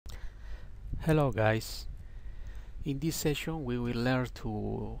Hello guys, in this session we will learn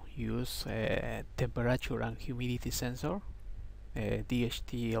to use temperature and humidity sensor,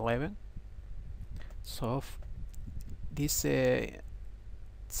 DHT11. So this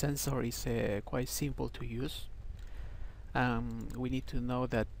sensor is quite simple to use. We need to know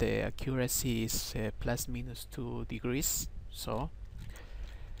that the accuracy is ±2 degrees. So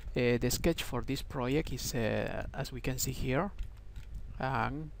the sketch for this project is as we can see here,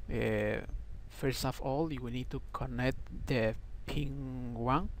 and first of all, you will need to connect the pin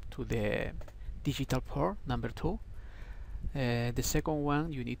 1 to the digital port number 2. The second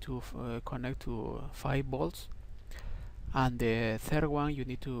one you need to connect to 5 volts, and the third one you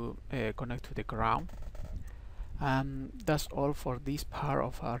need to connect to the ground. That's all for this part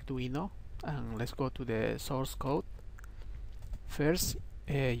of Arduino. And let's go to the source code. First,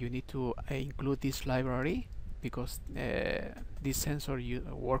 you need to include this library, because this sensor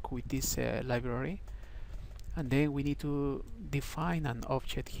work with this library. And then we need to define an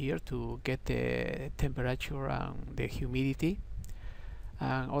object here to get the temperature and the humidity,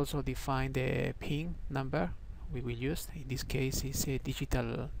 and also define the pin number we will use. In this case is a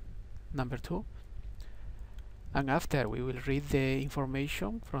digital number 2. And after, we will read the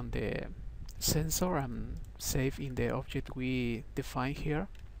information from the sensor and save in the object we define here.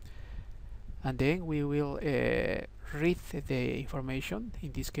 And then we will read the information,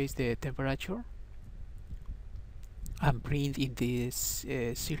 in this case the temperature, and print in this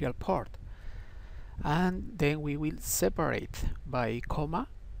serial port. And then we will separate by comma,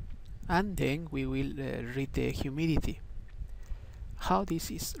 and then we will read the humidity. How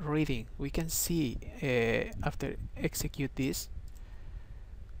this is reading, we can see after execute this,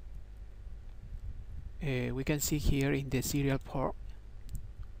 we can see here in the serial port,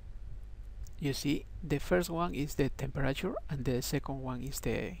 you see the first one is the temperature and the second one is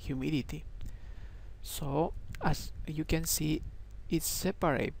the humidity. So as you can see, it's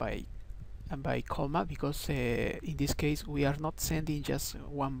separated by comma, because in this case we are not sending just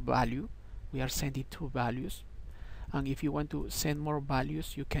one value, we are sending 2 values. And if you want to send more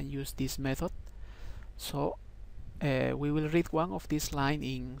values, you can use this method. So we will read one of this line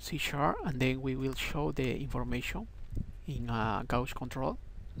in C#, and then we will show the information in gauge control.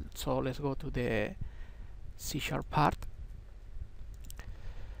 So let's go to the C# part.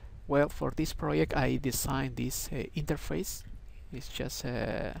 Well, for this project I designed this interface. It's just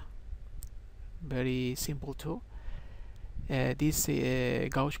very simple too. This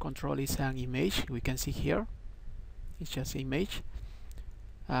gauge control is an image we can see here. It's just image.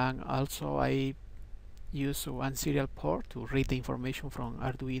 And also I use one serial port to read the information from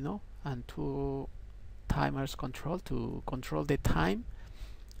Arduino, and 2 timers control to control the time,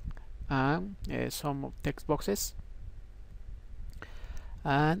 and some text boxes.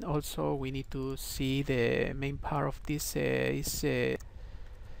 And also we need to see the main part of this is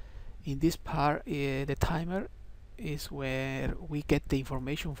in this part the timer is where we get the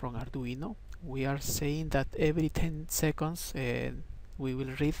information from Arduino. We are saying that every 10 seconds we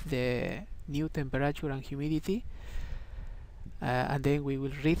will read the new temperature and humidity, and then we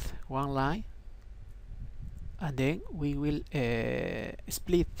will read one line, and then we will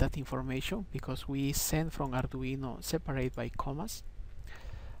split that information, because we send from Arduino separate by commas.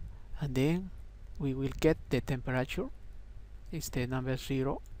 And then we will get the temperature is the number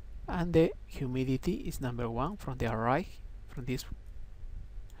 0, and the humidity is number 1 from the array, from this.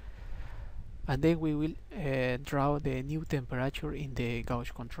 And then we will draw the new temperature in the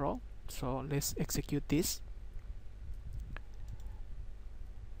gauge control. So let's execute this,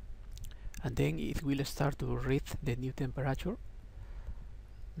 and then it will start to read the new temperature.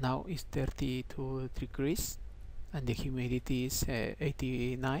 Now it's 32 degrees and the humidity is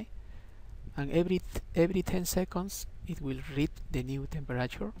 89, and every 10 seconds it will read the new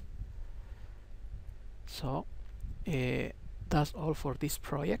temperature. So that's all for this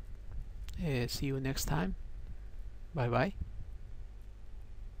project. See you next time. Bye bye.